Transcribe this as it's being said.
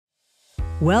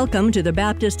Welcome to the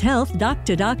Baptist Health Doc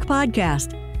to Doc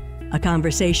podcast, a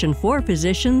conversation for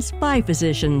physicians by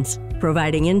physicians,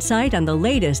 providing insight on the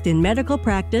latest in medical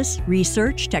practice,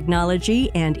 research, technology,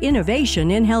 and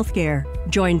innovation in healthcare.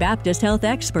 Join Baptist Health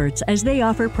experts as they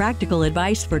offer practical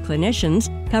advice for clinicians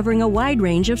covering a wide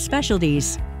range of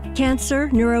specialties. Cancer,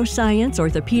 neuroscience,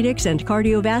 orthopedics, and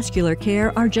cardiovascular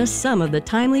care are just some of the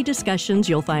timely discussions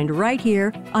you'll find right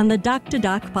here on the Doc to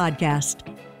Doc podcast.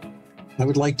 I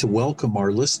would like to welcome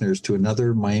our listeners to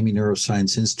another Miami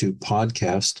Neuroscience Institute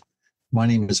podcast. My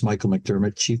name is Michael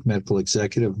McDermott, Chief Medical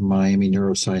Executive of Miami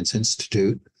Neuroscience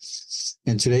Institute.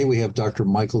 And today we have Dr.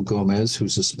 Michael Gomez,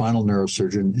 who's a spinal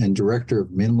neurosurgeon and Director of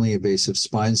Minimally Invasive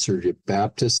Spine Surgery at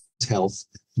Baptist Health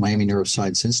Miami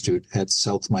Neuroscience Institute at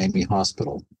South Miami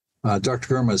Hospital.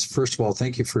 Dr. Gomez, first of all,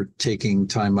 thank you for taking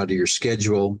time out of your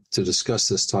schedule to discuss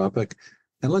this topic.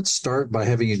 And let's start by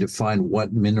having you define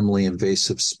what minimally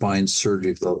invasive spine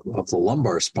surgery of the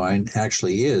lumbar spine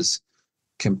actually is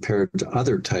compared to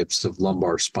other types of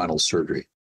lumbar spinal surgery.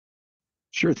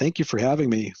 Sure. Thank you for having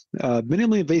me.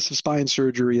 Minimally invasive spine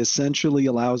surgery essentially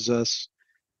allows us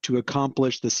to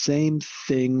accomplish the same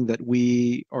thing that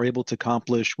we are able to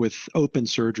accomplish with open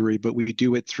surgery, but we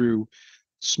do it through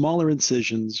smaller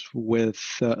incisions with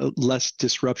less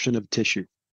disruption of tissue.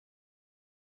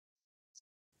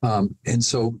 And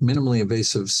so minimally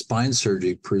invasive spine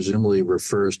surgery presumably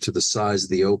refers to the size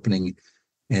of the opening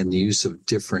and the use of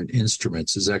different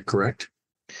instruments. Is that correct?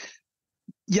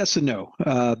 Yes and no.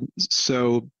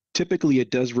 So typically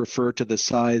it does refer to the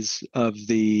size of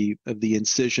the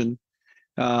incision,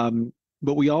 but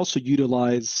we also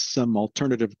utilize some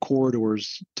alternative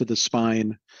corridors to the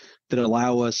spine that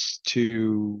allow us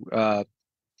to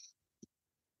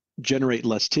generate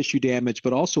less tissue damage,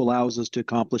 but also allows us to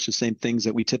accomplish the same things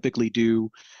that we typically do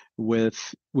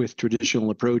with traditional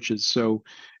approaches. So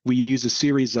we use a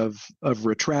series of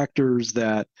retractors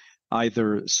that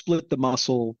either split the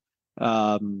muscle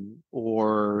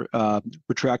or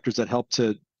retractors that help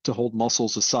to hold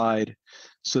muscles aside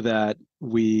so that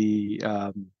we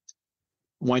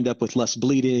wind up with less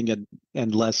bleeding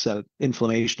and less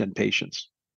inflammation in patients.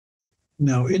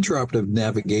 Now, intraoperative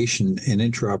navigation and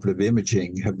intraoperative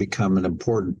imaging have become an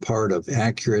important part of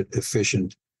accurate,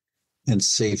 efficient, and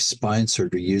safe spine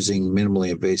surgery using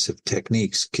minimally invasive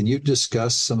techniques. Can you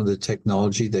discuss some of the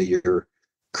technology that you're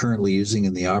currently using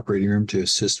in the operating room to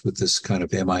assist with this kind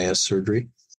of MIS surgery?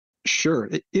 Sure.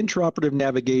 Intraoperative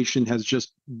navigation has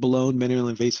just blown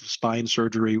minimally invasive spine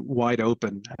surgery wide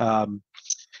open.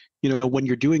 When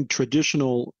you're doing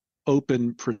traditional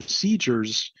open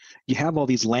procedures, you have all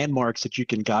these landmarks that you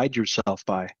can guide yourself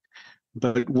by.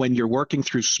 But when you're working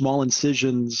through small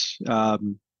incisions,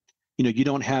 you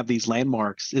don't have these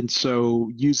landmarks. And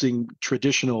so using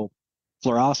traditional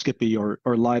fluoroscopy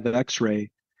or live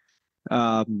X-ray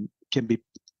can be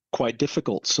quite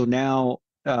difficult. So now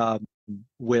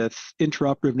with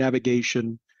intraoperative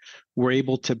navigation, we're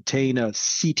able to obtain a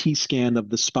CT scan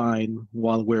of the spine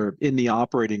while we're in the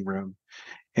operating room.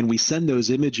 And we send those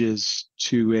images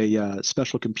to a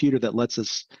special computer that lets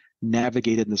us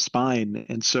navigate in the spine.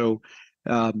 And so,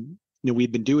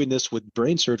 we've been doing this with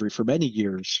brain surgery for many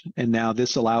years, and now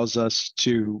this allows us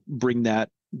to bring that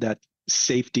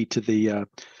safety to the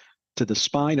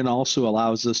spine, and also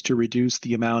allows us to reduce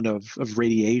the amount of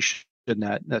radiation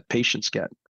that patients get.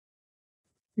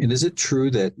 And is it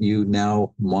true that you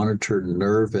now monitor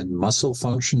nerve and muscle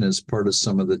function as part of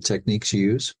some of the techniques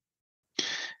you use?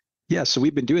 Yeah, so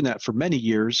we've been doing that for many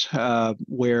years,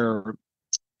 where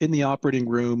in the operating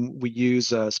room, we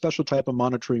use a special type of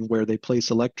monitoring where they place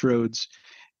electrodes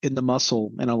in the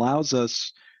muscle and allows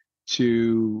us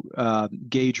to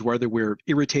gauge whether we're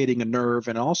irritating a nerve,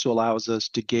 and also allows us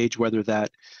to gauge whether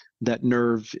that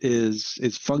nerve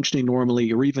is functioning normally,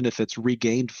 or even if it's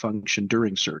regained function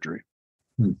during surgery.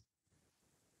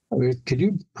 Could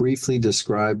you briefly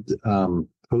describe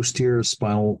posterior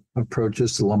spinal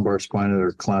approaches to lumbar spine that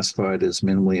are classified as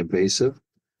minimally invasive,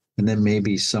 and then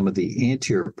maybe some of the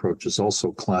anterior approaches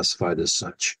also classified as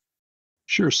such?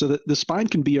 Sure. So the spine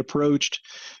can be approached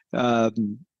via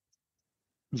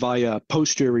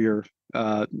posterior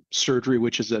surgery,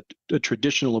 which is a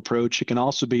traditional approach. It can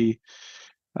also be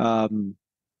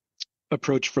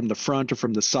approached from the front or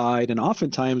from the side, and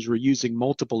oftentimes we're using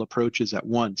multiple approaches at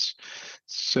once.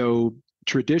 So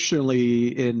traditionally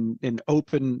in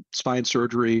open spine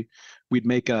surgery, we'd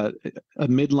make a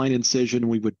midline incision.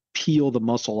 We would peel the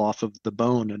muscle off of the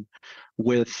bone, and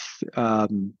with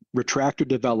retractor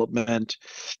development,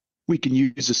 we can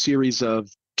use a series of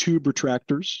tube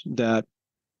retractors that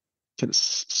can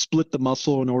split the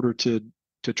muscle in order to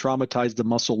traumatize the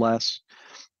muscle less.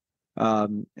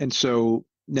 And so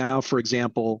now, for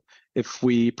example, if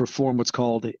we perform what's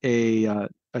called a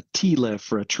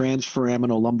TLIF, or a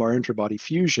transforaminal lumbar interbody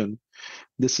fusion,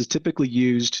 this is typically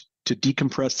used to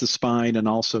decompress the spine and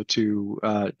also to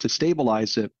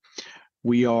stabilize it.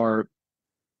 We are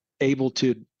able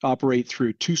to operate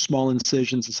through two small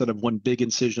incisions instead of one big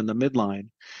incision in the midline,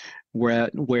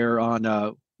 where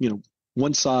on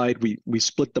one side we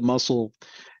split the muscle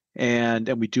and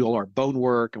we do all our bone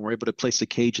work, and we're able to place a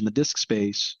cage in the disc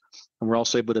space, and we're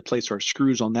also able to place our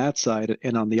screws on that side.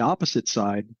 And on the opposite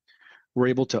side, we're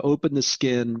able to open the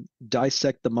skin,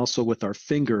 dissect the muscle with our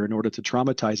finger in order to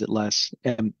traumatize it less,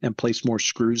 and place more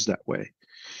screws that way.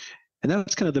 And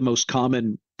that's kind of the most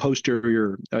common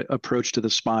posterior approach to the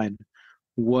spine.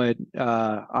 What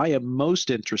I am most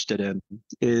interested in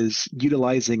is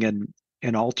utilizing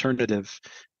an alternative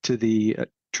to the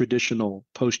traditional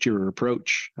posterior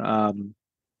approach. And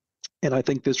I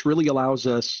think this really allows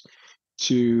us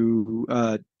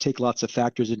to take lots of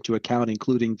factors into account,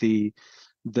 including the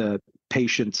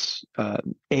patient's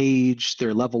age,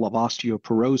 their level of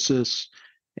osteoporosis,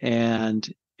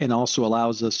 and also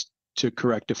allows us to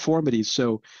correct deformities.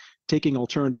 So taking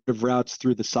alternative routes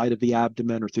through the side of the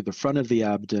abdomen or through the front of the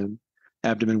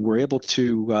abdomen, we're able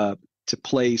to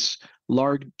place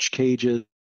large cages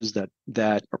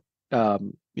that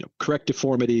correct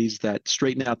deformities, that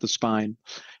straighten out the spine.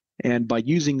 And by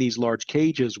using these large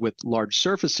cages with large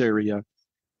surface area,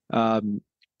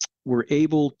 we're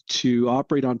able to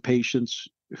operate on patients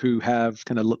who have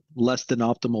kind of less than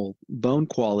optimal bone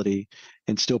quality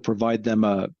and still provide them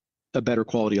a better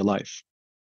quality of life.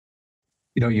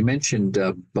 You mentioned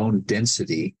bone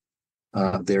density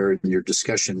there in your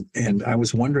discussion, and I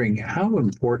was wondering, how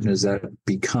important has that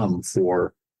become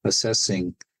for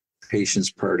assessing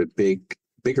patients prior to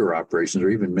bigger operations or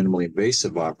even minimally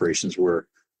invasive operations where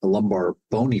a lumbar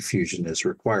bony fusion is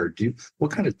required?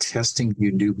 What kind of testing do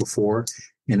you do before?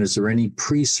 And is there any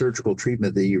pre-surgical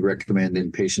treatment that you recommend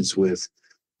in patients with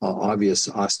obvious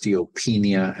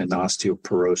osteopenia and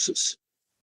osteoporosis?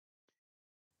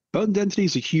 Bone density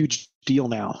is a huge deal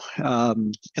now.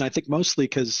 And I think mostly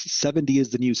because 70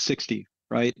 is the new 60,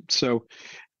 right? So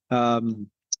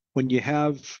when you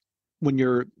have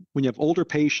older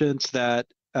patients that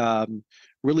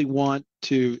really want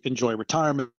to enjoy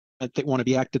retirement, they want to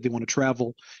be active, they want to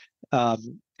travel,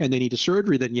 and they need a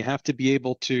surgery, then you have to be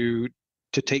able to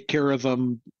take care of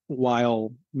them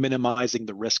while minimizing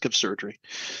the risk of surgery.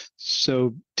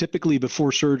 So typically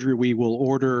before surgery, we will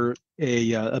order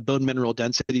a bone mineral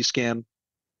density scan,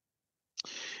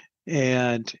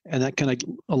 and that kind of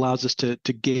allows us to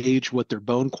gauge what their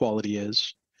bone quality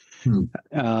is.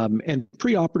 And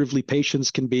preoperatively,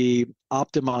 patients can be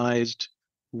optimized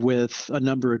with a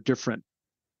number of different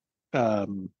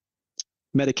medications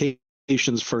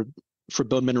for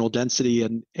bone mineral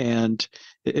density, and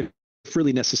if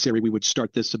really necessary, we would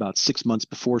start this about 6 months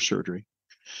before surgery.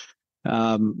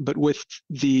 But with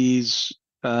these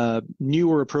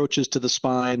newer approaches to the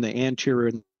spine, the anterior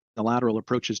and the lateral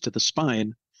approaches to the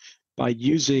spine, by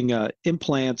using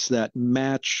implants that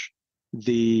match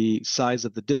the size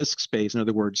of the disc space, in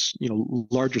other words,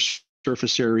 larger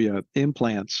surface area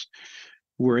implants,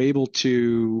 we're able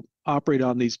to operate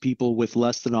on these people with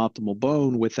less than optimal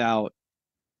bone without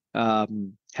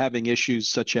having issues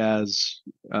such as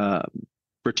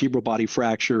vertebral body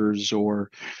fractures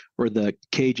or the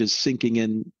cages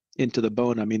sinking into the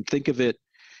bone. I mean, think of it,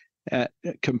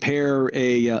 compare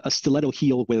a stiletto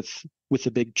heel with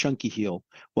a big chunky heel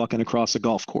walking across a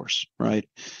golf course, right?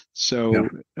 So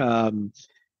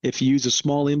if you use a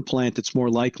small implant, it's more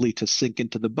likely to sink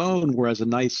into the bone, whereas a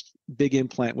nice big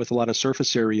implant with a lot of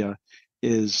surface area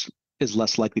is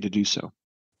less likely to do so.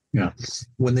 Yeah.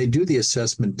 When they do the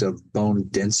assessment of bone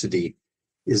density,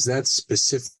 is that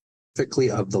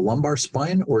specifically of the lumbar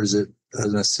spine, or is it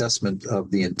an assessment of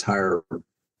the entire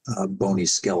bony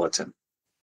skeleton?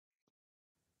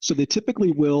 So they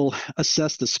typically will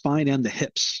assess the spine and the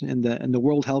hips, and the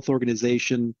World Health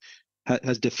Organization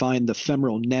has defined the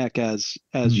femoral neck as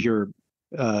your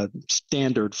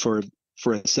standard for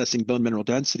assessing bone mineral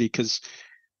density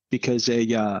because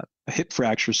a hip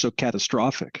fracture is so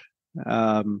catastrophic.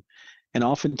 And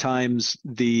oftentimes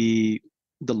the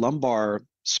lumbar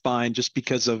spine, just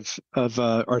because of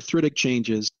arthritic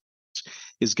changes,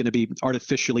 is going to be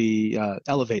artificially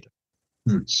elevated.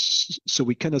 So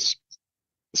we kind of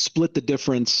split the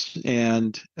difference,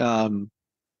 and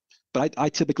but I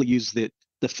typically use the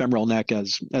femoral neck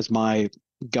as my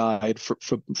guide for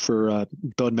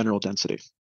bone mineral density.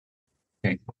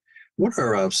 Okay. What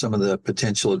are some of the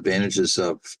potential advantages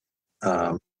of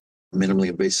minimally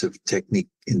invasive technique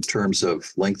in terms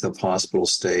of length of hospital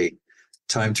stay,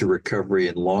 time to recovery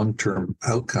and long-term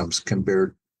outcomes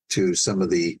compared to some of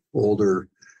the older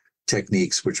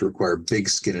techniques which require big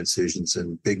skin incisions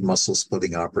and big muscle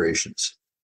splitting operations?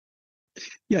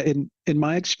 Yeah, in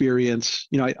my experience,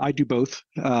 I do both.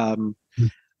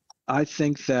 I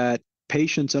think that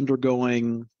patients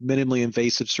undergoing minimally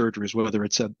invasive surgeries, whether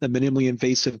it's a minimally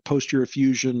invasive posterior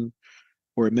fusion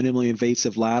or a minimally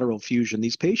invasive lateral fusion,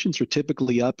 these patients are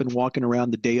typically up and walking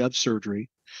around the day of surgery.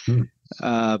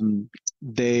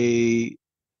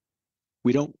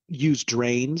 We don't use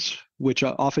drains, which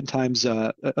oftentimes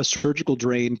a surgical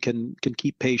drain can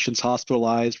keep patients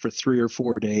hospitalized for 3 or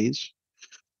 4 days.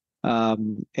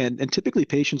 And typically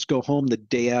patients go home the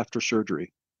day after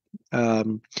surgery.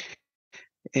 And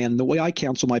the way I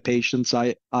counsel my patients,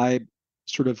 I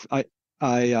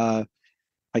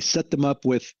set them up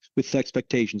with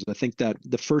expectations. I think that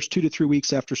the first 2 to 3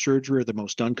 weeks after surgery are the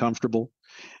most uncomfortable.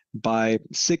 By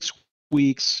 6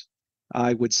 weeks,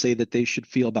 I would say that they should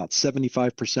feel about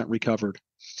 75% recovered.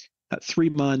 At 3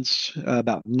 months,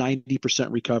 about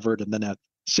 90% recovered. And then at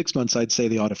 6 months, I'd say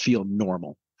they ought to feel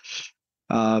normal.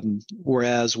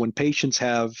 Whereas when patients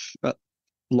have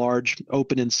large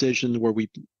open incisions where we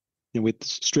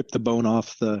strip the bone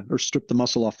off strip the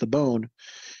muscle off the bone,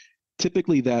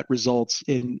 typically that results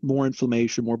in more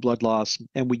inflammation, more blood loss,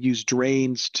 and we use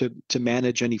drains to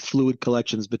manage any fluid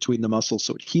collections between the muscles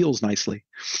so it heals nicely.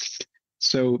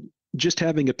 So just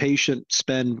having a patient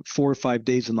spend 4 or 5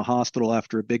 days in the hospital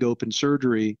after a big open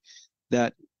surgery,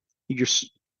 that you're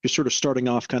sort of starting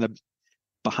off kind of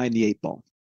behind the 8 ball.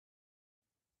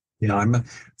 Yeah,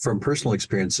 from personal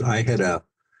experience, I had a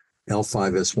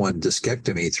L5S1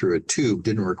 discectomy through a tube,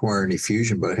 didn't require any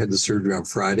fusion, but I had the surgery on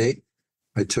Friday.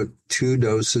 I took 2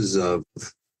 doses of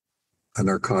a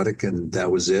narcotic and that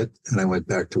was it. And I went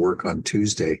back to work on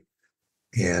Tuesday.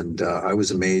 And I was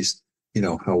amazed,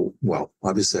 how well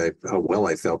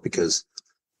I felt because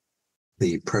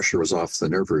the pressure was off the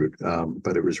nerve root.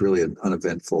 But it was really an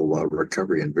uneventful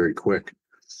recovery and very quick.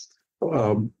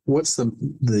 What's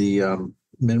the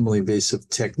minimally invasive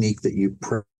technique that you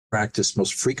practice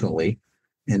most frequently,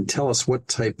 and tell us what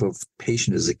type of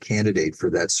patient is a candidate for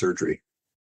that surgery?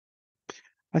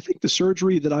 I think the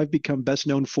surgery that I've become best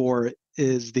known for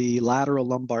is the lateral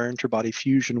lumbar interbody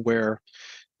fusion, where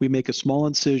we make a small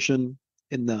incision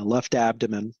in the left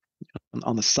abdomen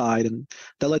on the side, and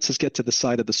that lets us get to the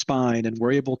side of the spine, and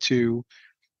we're able to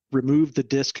remove the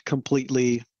disc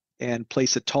completely and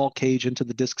place a tall cage into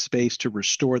the disc space to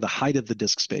restore the height of the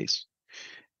disc space.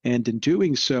 And in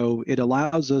doing so, it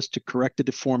allows us to correct the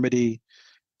deformity,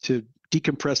 to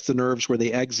decompress the nerves where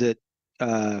they exit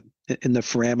in the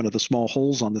foramina, the small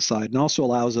holes on the side, and also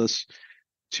allows us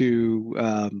to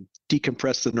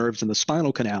decompress the nerves in the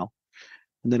spinal canal.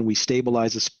 And then we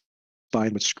stabilize the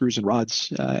spine with screws and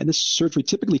rods. And this surgery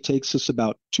typically takes us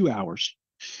about 2 hours.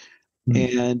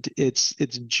 And it's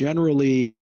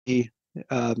generally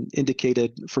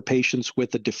indicated for patients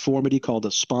with a deformity called a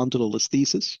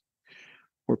spondylolisthesis,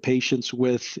 or patients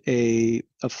with a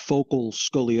focal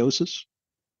scoliosis,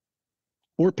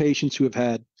 or patients who have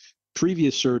had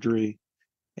previous surgery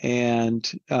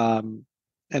and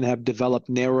have developed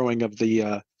narrowing of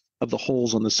the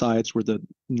holes on the sides where the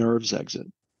nerves exit.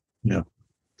 Yeah.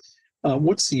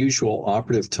 What's the usual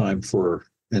operative time for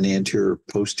an anterior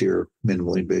posterior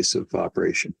minimally invasive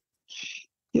operation?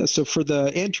 Yeah, so for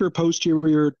the anterior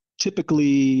posterior,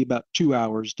 typically about 2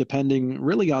 hours, depending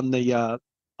really on the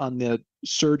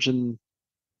surgeon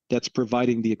that's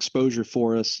providing the exposure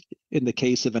for us in the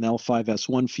case of an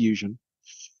L5S1 fusion.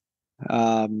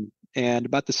 And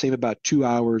about the same, about 2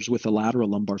 hours with a lateral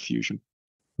lumbar fusion.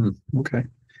 Okay.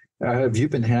 Have you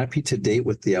been happy to date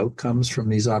with the outcomes from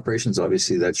these operations?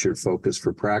 Obviously, that's your focus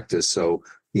for practice. So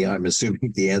yeah, I'm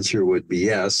assuming the answer would be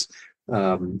yes.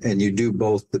 And you do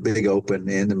both the big open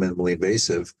and the minimally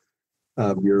invasive.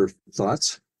 Your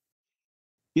thoughts?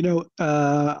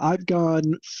 I've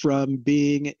gone from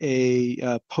being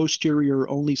a posterior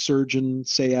only surgeon,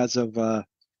 say as of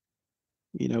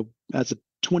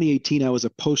 2018, I was a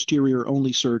posterior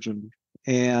only surgeon.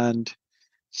 And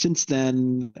since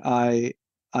then, I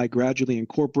gradually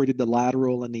incorporated the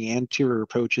lateral and the anterior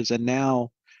approaches. And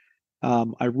now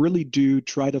I really do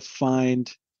try to find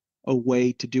a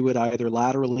way to do it either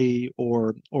laterally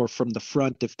or from the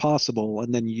front if possible,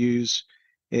 and then use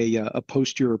a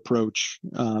posterior approach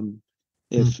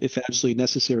if absolutely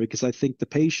necessary, because I think the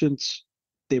patients,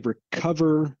 they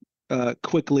recover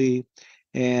quickly.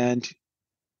 And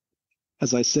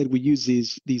as I said, we use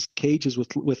these cages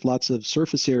with lots of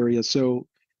surface area. So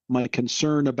my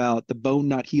concern about the bone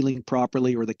not healing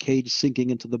properly or the cage sinking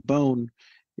into the bone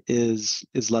is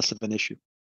less of an issue.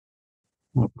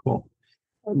 Oh, cool.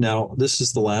 Now, this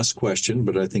is the last question,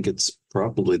 but I think it's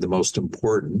probably the most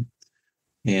important.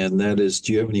 And that is,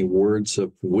 do you have any words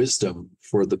of wisdom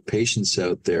for the patients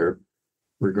out there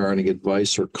regarding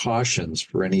advice or cautions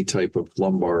for any type of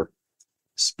lumbar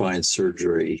spine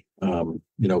surgery,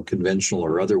 conventional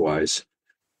or otherwise?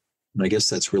 And I guess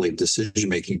that's really a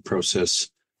decision-making process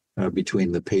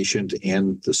between the patient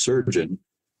and the surgeon.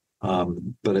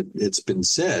 But it's been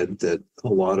said that a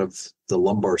lot of the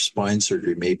lumbar spine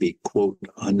surgery may be, quote,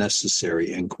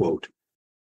 unnecessary, end quote.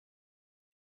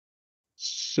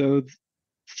 So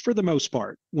for the most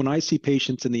part, when I see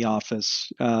patients in the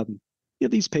office,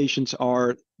 these patients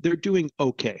they're doing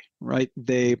okay, right?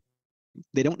 They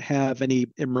don't have any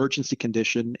emergency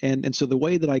condition. And so the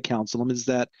way that I counsel them is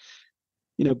that,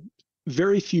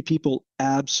 very few people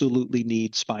absolutely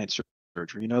need spine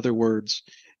surgery. In other words,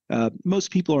 most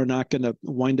people are not going to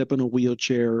wind up in a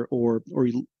wheelchair or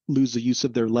lose the use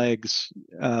of their legs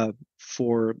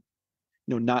for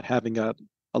not having a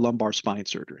lumbar spine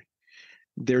surgery.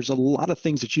 There's a lot of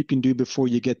things that you can do before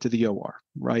you get to the OR,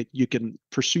 right? You can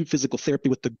pursue physical therapy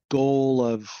with the goal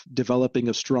of developing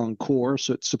a strong core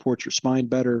so it supports your spine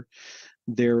better.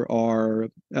 There are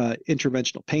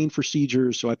interventional pain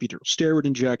procedures, so epidural steroid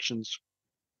injections.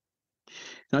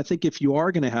 And I think if you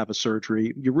are going to have a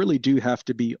surgery, you really do have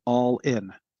to be all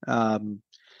in,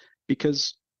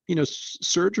 because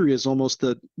surgery is almost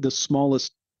the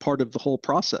smallest part of the whole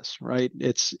process, right?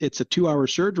 It's a 2-hour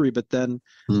surgery, but then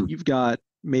you've got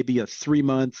maybe a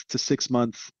 3-month to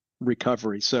 6-month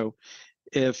recovery. So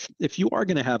if you are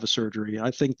going to have a surgery, I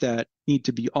think that you need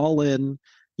to be all in.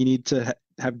 You need to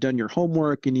have done your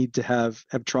homework. You need to have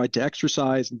tried to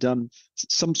exercise and done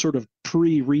some sort of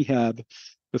pre-rehab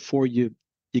before you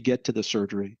get to the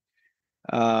surgery.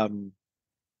 And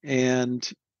then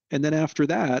after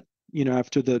that,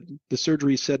 after the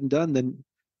surgery is said and done, then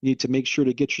you need to make sure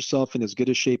to get yourself in as good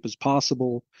a shape as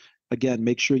possible. Again,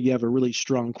 make sure you have a really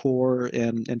strong core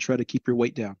and try to keep your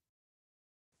weight down.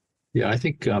 Yeah, I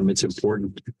think it's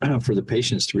important for the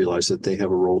patients to realize that they have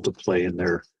a role to play in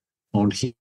their own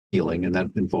healing, and that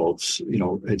involves,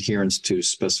 adherence to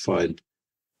specified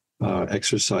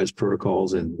exercise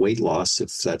protocols and weight loss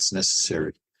if that's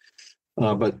necessary.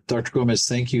 But Dr. Gomez,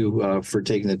 thank you for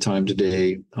taking the time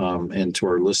today, and to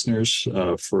our listeners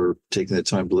for taking the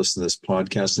time to listen to this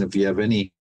podcast. And if you have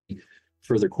any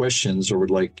further questions or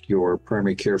would like your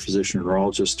primary care physician or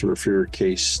neurologist to refer your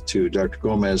case to Dr.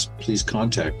 Gomez, please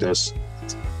contact us.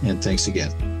 And thanks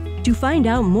again. To find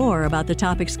out more about the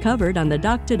topics covered on the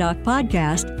Doc to Doc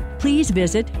podcast, please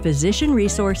visit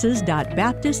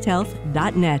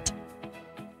physicianresources.baptisthealth.net.